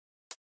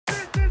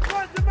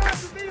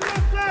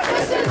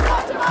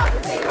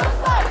democracy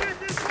looks like.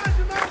 This is what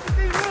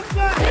democracy looks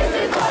like. This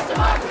is what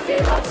democracy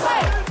looks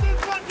like. This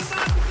is what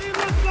democracy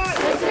looks like.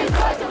 This is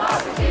what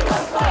democracy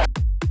looks like.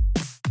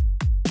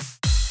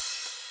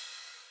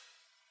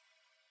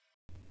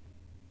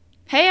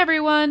 Hey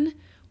everyone!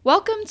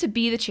 Welcome to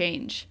Be the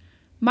Change.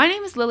 My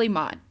name is Lily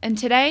Mott, and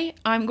today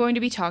I'm going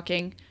to be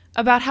talking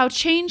about how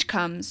change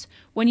comes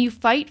when you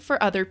fight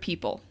for other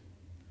people.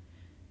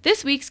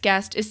 This week's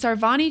guest is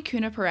Sarvani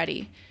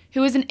Kunapareddy,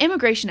 who is an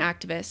immigration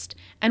activist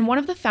and one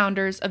of the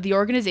founders of the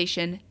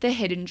organization The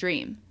Hidden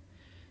Dream.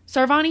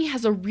 Sarvani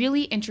has a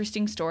really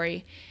interesting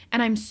story,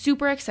 and I'm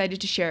super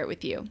excited to share it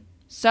with you.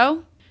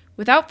 So,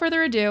 without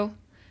further ado,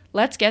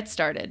 let's get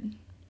started.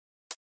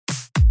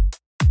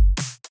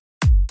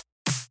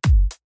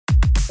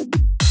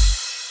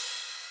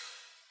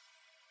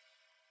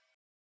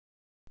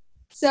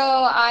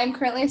 So I'm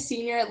currently a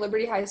senior at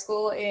Liberty High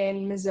School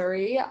in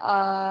Missouri.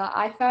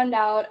 I found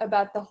out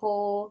about the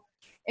whole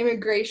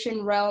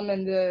immigration realm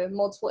and the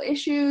multiple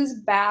issues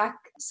back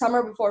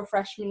summer before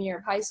freshman year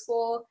of high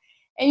school.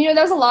 And,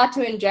 that was a lot to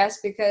ingest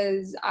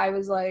because I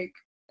was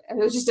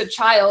just a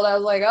child. I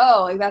was like,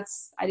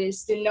 I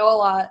just didn't know a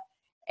lot.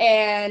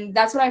 And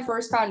that's when I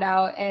first found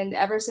out. And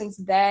ever since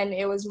then,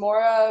 it was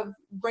more of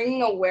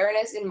bringing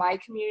awareness in my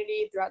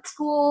community throughout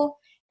school,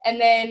 and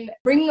then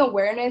bringing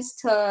awareness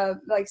to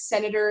like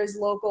senators,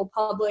 local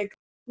public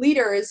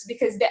leaders,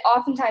 because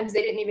oftentimes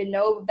they didn't even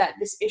know that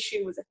this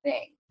issue was a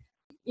thing.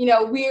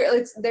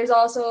 There's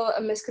also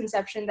a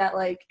misconception that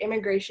like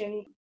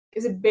immigration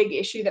is a big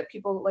issue that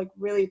people like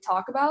really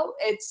talk about.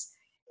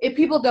 If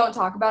people don't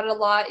talk about it a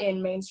lot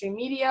in mainstream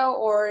media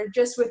or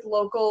just with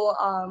local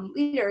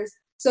leaders.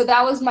 So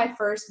that was my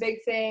first big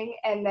thing.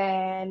 And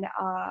then,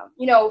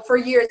 for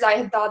years I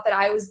had thought that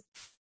I was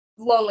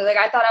lonely. Like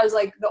I thought I was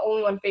like the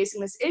only one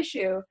facing this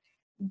issue.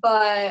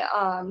 But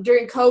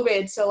during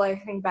COVID, so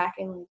like I think back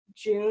in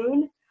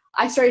June,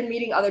 I started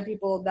meeting other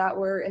people that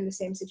were in the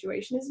same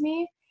situation as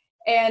me.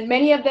 And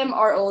many of them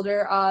are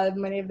older.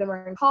 Many of them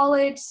are in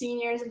college,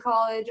 seniors in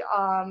college.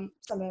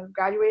 Some have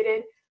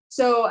graduated.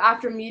 So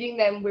after meeting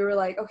them, we were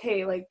like,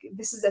 okay, like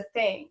this is a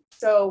thing.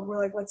 So we're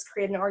like, let's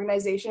create an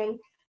organization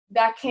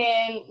that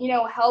can,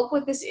 help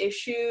with this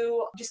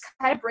issue, just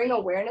kind of bring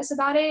awareness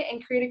about it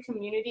and create a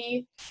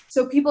community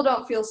so people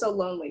don't feel so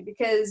lonely.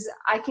 Because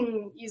I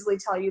can easily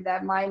tell you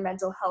that my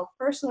mental health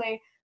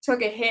personally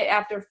took a hit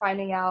after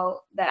finding out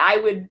that I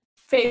would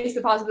face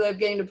the possibility of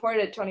getting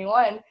deported at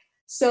 21.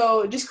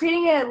 So just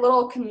creating a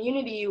little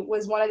community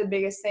was one of the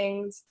biggest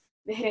things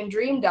The Hidden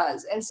Dream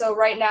does. And so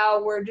right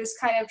now we're just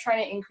kind of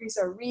trying to increase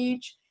our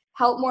reach,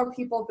 help more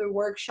people through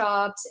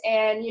workshops.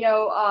 And,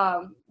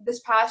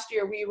 this past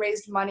year we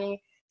raised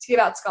money to give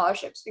out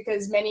scholarships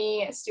because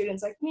many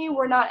students like me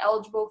were not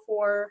eligible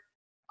for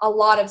a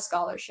lot of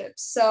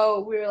scholarships.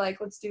 So we were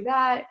like, let's do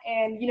that.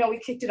 And, we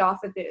kicked it off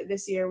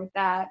this year with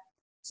that.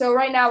 So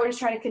right now we're just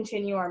trying to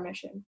continue our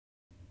mission.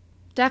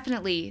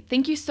 Definitely.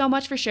 Thank you so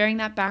much for sharing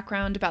that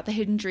background about The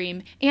Hidden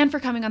Dream and for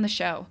coming on the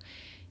show.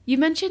 You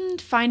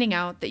mentioned finding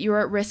out that you were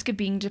at risk of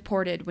being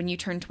deported when you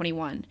turned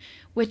 21,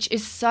 which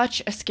is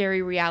such a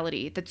scary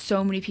reality that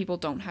so many people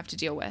don't have to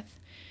deal with.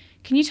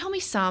 Can you tell me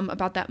some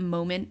about that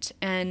moment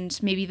and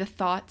maybe the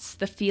thoughts,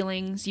 the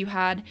feelings you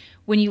had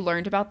when you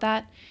learned about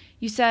that?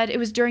 You said it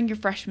was during your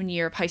freshman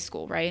year of high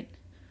school, right?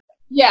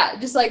 Yeah,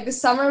 just like the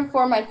summer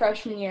before my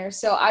freshman year.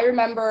 So I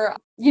remember,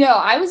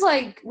 I was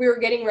like, we were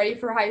getting ready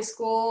for high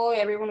school.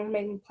 Everyone was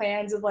making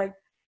plans of like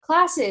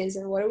classes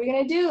and what are we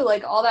going to do?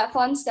 Like all that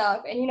fun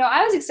stuff. And,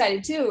 I was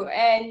excited too.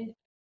 And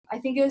I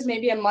think it was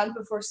maybe a month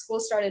before school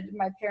started.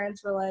 My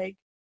parents were like,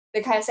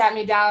 they kind of sat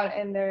me down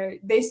and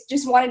they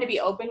just wanted to be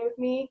open with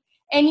me.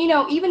 And,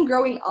 even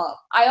growing up,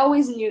 I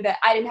always knew that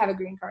I didn't have a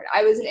green card.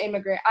 I was an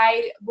immigrant.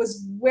 I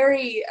was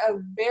very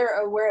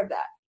aware of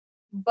that.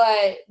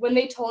 But when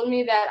they told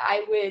me that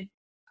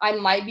I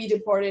might be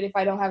deported if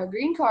I don't have a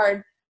green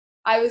card,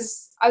 I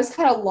was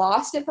kind of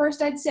lost at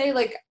first, I'd say.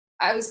 Like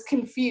I was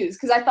confused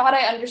because I thought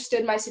I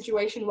understood my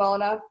situation well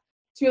enough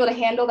to be able to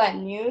handle that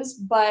news.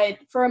 But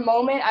for a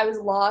moment I was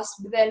lost,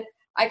 but then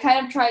I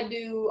kind of tried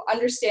to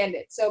understand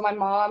it. So my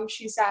mom,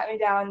 she sat me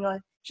down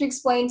and she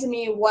explained to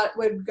me what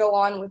would go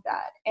on with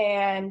that.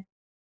 And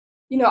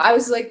I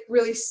was like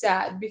really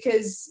sad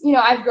because,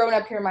 I've grown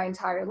up here my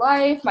entire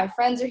life. My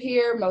friends are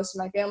here. Most of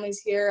my family's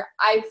here.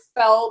 I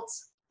felt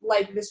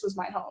like this was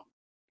my home.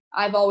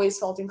 I've always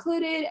felt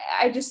included.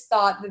 I just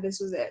thought that this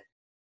was it.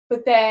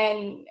 But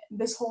then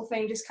this whole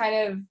thing just kind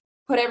of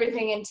put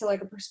everything into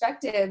like a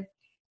perspective.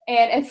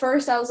 And at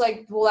first I was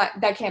like, well,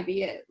 that can't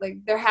be it.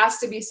 Like there has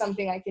to be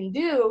something I can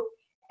do.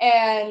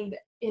 And,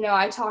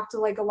 I talked to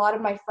like a lot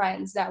of my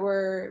friends that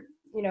were,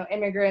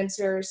 immigrants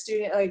or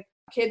like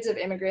kids of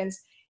immigrants.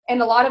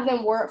 And a lot of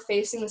them weren't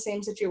facing the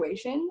same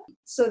situation.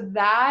 So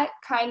that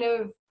kind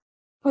of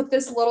put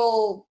this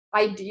little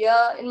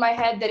idea in my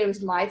head that it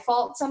was my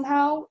fault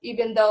somehow,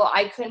 even though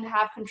I couldn't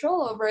have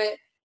control over it.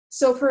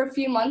 So for a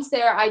few months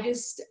there, I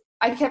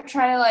kept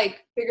trying to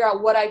like figure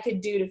out what I could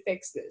do to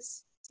fix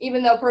this,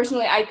 even though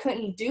personally I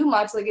couldn't do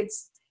much. Like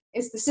it's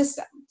the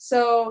system.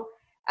 So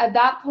at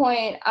that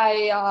point,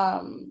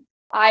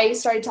 I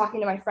started talking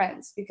to my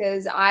friends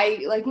because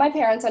my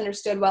parents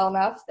understood well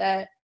enough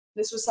that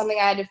this was something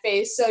I had to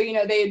face. So,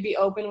 they'd be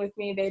open with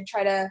me. They'd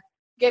try to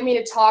get me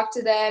to talk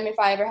to them if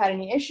I ever had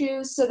any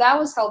issues. So that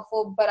was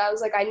helpful. But I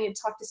was like, I need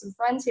to talk to some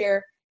friends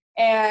here.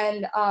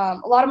 And a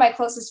lot of my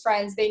closest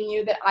friends, they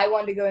knew that I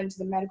wanted to go into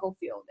the medical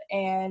field.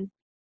 And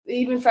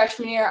even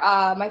freshman year,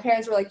 my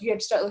parents were like, you have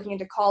to start looking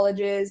into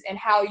colleges and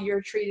how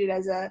you're treated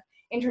as a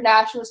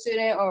international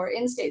student or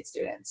in-state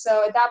student.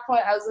 So at that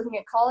point, I was looking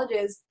at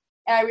colleges,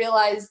 and I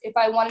realized if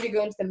I wanted to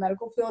go into the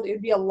medical field, it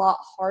would be a lot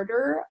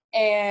harder,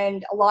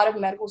 and a lot of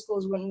medical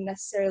schools wouldn't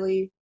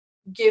necessarily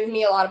give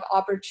me a lot of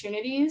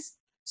opportunities.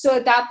 So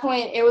at that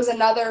point, it was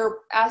another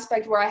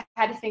aspect where I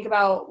had to think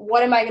about,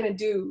 what am I going to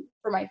do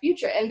for my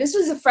future? And this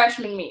was a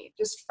freshman me,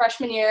 just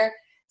freshman year.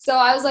 So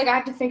I was like, I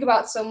have to think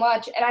about so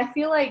much. And I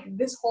feel like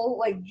this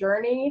whole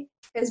journey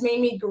has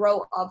made me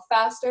grow up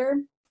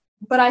faster.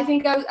 But I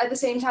think at the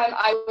same time,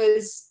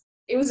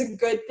 it was a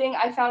good thing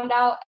I found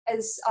out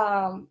as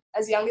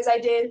young as I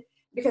did,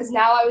 because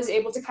now I was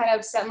able to kind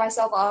of set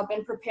myself up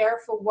and prepare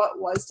for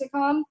what was to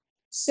come.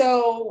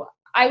 So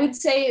I would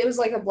say it was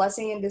like a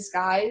blessing in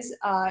disguise.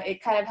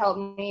 It kind of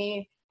helped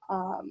me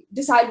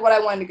decide what I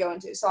wanted to go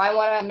into. So I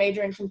want to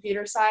major in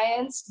computer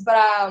science,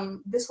 but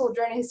this whole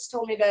journey has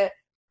told me that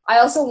I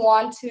also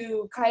want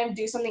to kind of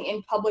do something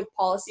in public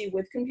policy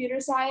with computer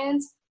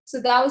science. So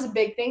that was a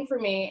big thing for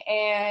me.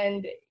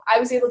 And I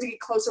was able to get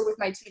closer with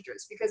my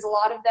teachers because a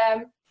lot of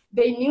them,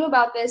 they knew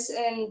about this,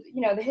 and,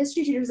 the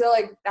history teachers, they're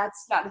like,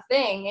 that's not a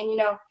thing.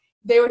 And,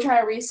 they were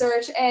trying to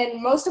research,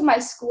 and most of my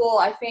school,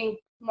 I think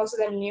most of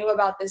them knew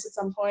about this at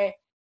some point.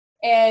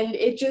 And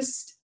it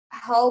just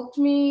helped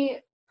me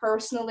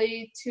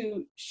personally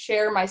to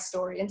share my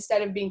story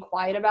instead of being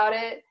quiet about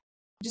it.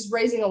 Just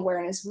raising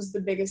awareness was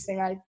the biggest thing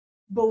I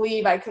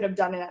believe I could have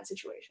done in that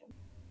situation.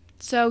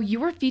 So you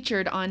were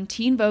featured on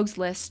Teen Vogue's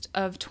list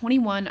of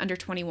 21 under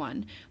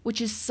 21, which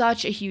is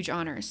such a huge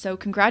honor. So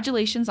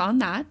congratulations on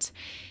that.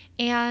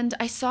 And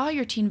I saw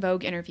your Teen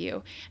Vogue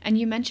interview, and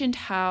you mentioned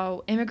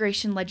how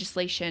immigration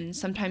legislation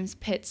sometimes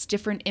pits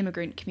different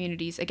immigrant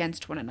communities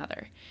against one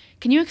another.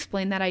 Can you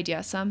explain that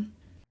idea some?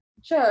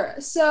 Sure.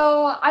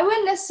 So I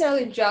wouldn't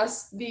necessarily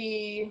just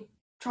the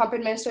Trump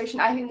administration.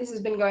 I think this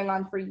has been going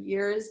on for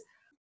years.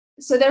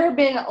 So there have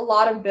been a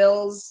lot of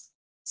bills.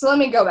 So let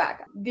me go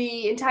back.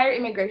 The entire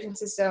immigration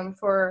system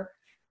for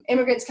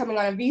immigrants coming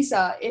on a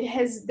visa,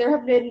 there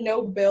have been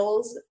no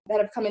bills that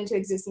have come into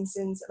existence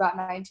since about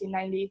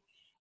 1990.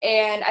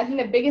 And I think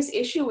the biggest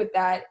issue with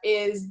that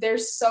is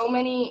there's so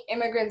many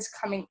immigrants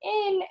coming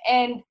in,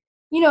 and,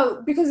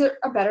 because they're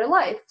a better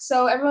life.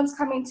 So everyone's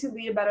coming to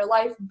lead a better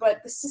life, but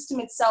the system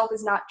itself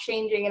is not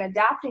changing and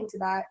adapting to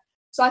that.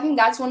 So I think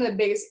that's one of the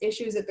biggest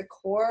issues at the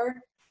core.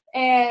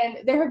 And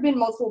there have been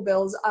multiple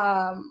bills.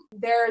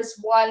 There's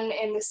one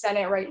in the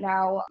Senate right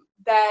now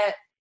that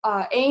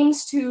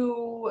aims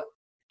to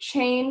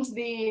change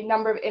the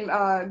number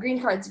of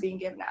green cards being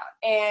given out.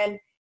 And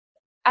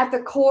at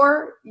the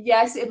core,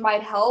 yes, it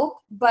might help,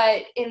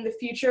 but in the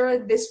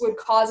future, this would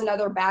cause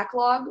another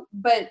backlog,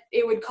 but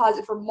it would cause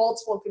it for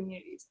multiple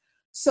communities.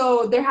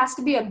 So there has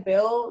to be a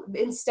bill,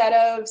 instead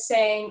of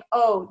saying,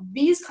 oh,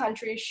 these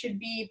countries should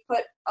be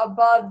put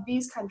above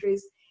these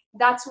countries.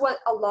 That's what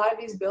a lot of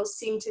these bills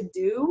seem to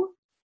do.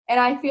 And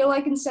I feel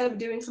like instead of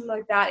doing something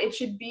like that, it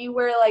should be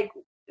where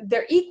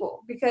they're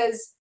equal,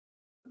 because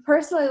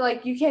personally,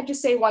 you can't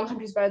just say one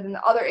country's better than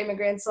the other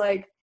immigrants.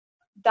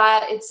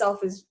 That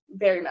itself is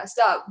very messed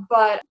up.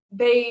 But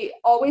they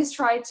always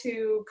try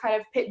to kind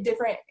of pit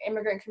different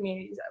immigrant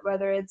communities,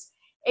 whether it's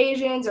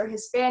Asians or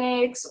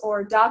Hispanics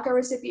or DACA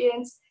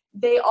recipients.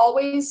 They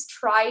always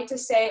try to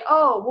say,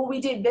 oh, well, we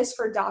did this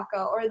for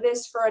DACA or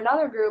this for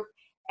another group.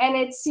 And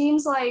it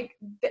seems like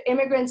the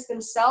immigrants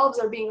themselves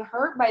are being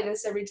hurt by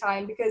this every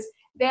time, because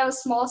they have a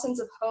small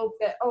sense of hope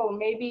that, oh,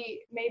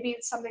 maybe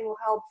something will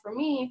help for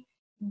me.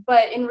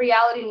 But in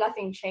reality,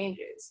 nothing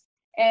changes.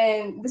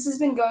 And this has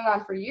been going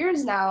on for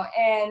years now.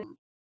 And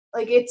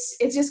it's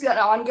just an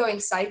ongoing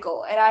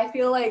cycle. And I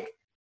feel like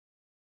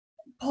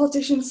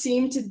politicians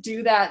seem to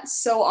do that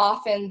so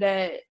often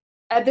that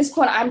at this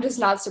point, I'm just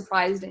not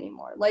surprised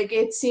anymore.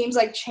 It seems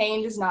like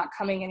change is not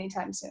coming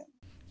anytime soon.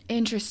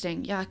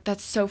 Interesting. Yeah,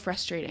 that's so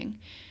frustrating.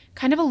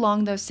 Kind of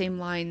along those same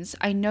lines,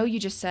 I know you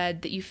just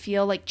said that you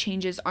feel like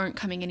changes aren't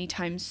coming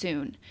anytime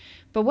soon,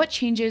 but what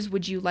changes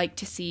would you like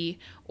to see,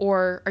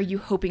 or are you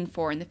hoping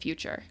for in the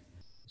future?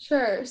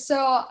 Sure. So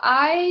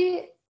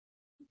I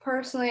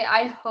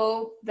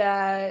hope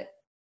that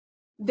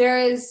there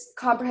is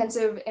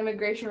comprehensive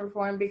immigration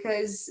reform,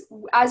 because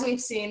as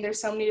we've seen,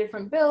 there's so many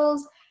different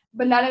bills,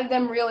 but none of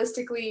them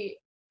realistically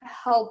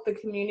help the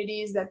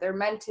communities that they're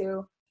meant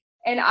to.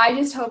 And I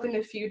just hope in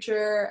the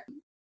future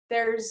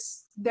there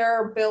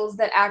are bills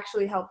that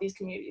actually help these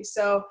communities.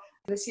 So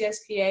the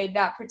CSPA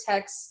that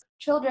protects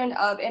children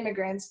of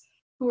immigrants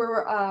who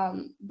were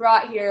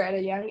brought here at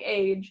a young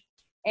age,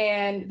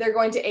 and they're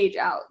going to age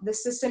out. The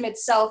system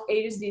itself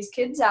ages these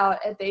kids out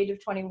at the age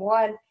of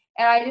 21,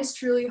 And I just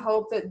truly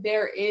hope that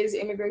there is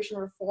immigration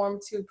reform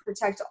to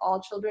protect all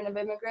children of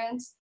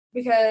immigrants,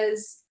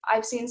 because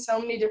I've seen so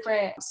many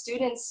different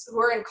students who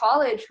are in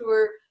college who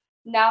are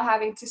now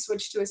having to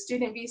switch to a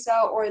student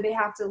visa, or they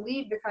have to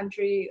leave the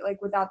country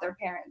like without their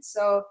parents.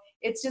 So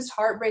it's just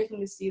heartbreaking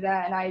to see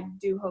that, and I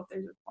do hope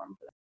there's reform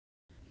for that.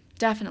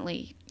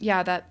 Definitely.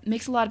 Yeah, that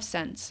makes a lot of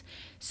sense.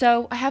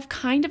 So, I have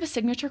kind of a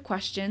signature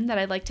question that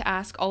I'd like to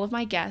ask all of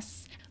my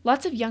guests.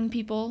 Lots of young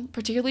people,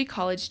 particularly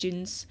college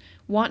students,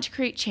 want to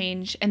create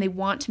change and they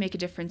want to make a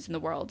difference in the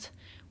world.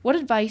 What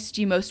advice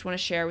do you most want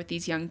to share with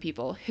these young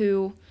people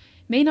who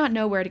may not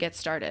know where to get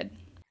started?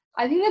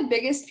 I think the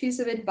biggest piece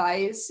of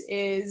advice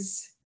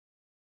is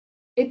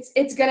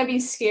it's gonna be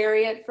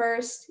scary at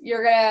first.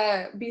 You're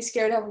gonna be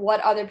scared of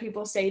what other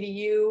people say to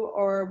you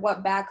or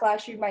what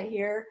backlash you might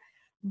hear.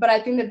 But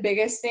I think the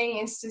biggest thing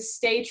is to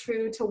stay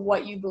true to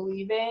what you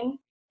believe in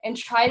and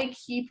try to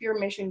keep your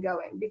mission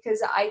going,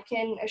 because I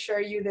can assure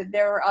you that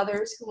there are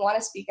others who want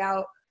to speak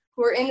out,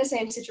 who are in the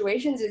same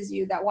situations as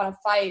you, that want to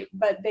fight,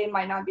 but they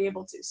might not be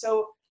able to.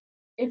 So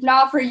if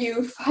not for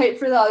you, fight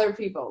for the other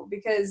people,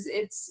 because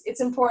it's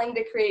important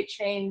to create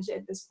change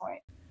at this point.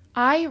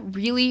 I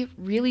really,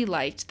 really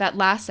liked that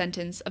last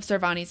sentence of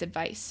Sarvani's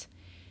advice.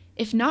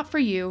 If not for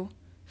you,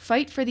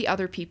 fight for the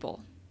other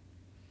people.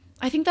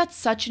 I think that's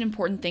such an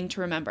important thing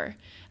to remember,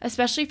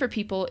 especially for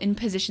people in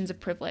positions of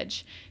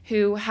privilege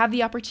who have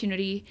the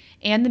opportunity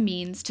and the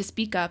means to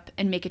speak up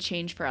and make a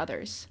change for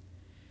others.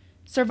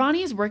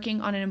 Sarvani is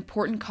working on an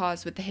important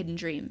cause with the Hidden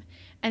Dream,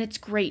 and it's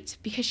great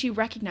because she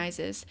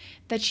recognizes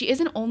that she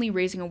isn't only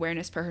raising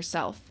awareness for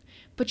herself,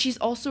 but she's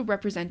also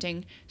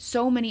representing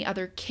so many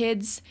other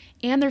kids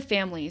and their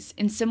families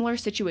in similar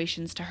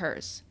situations to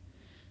hers.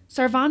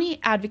 Sarvani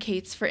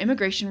advocates for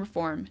immigration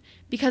reform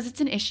because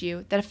it's an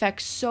issue that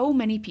affects so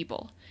many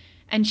people,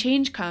 and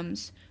change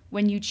comes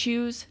when you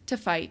choose to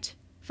fight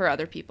for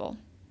other people.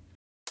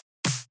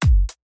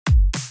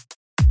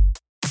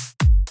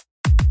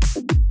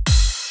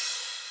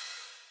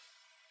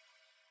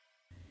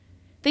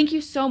 Thank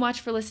you so much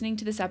for listening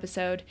to this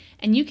episode,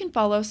 and you can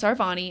follow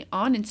Sarvani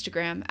on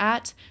Instagram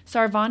at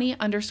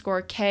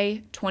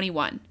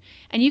Sarvani_K21,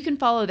 and you can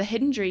follow The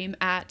Hidden Dream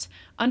at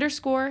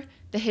 _The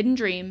Hidden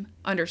Dream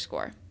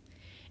 _.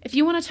 If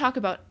you want to talk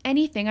about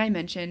anything I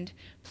mentioned,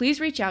 please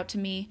reach out to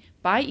me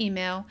by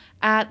email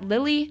at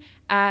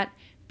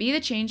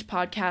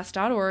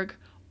lily@bethechangepodcast.org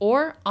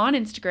or on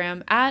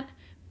Instagram at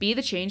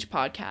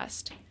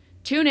bethechangepodcast.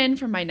 Tune in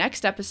for my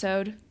next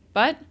episode,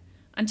 but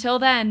until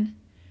then,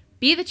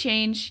 be the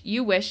change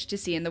you wish to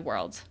see in the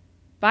world.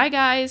 Bye,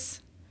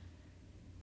 guys!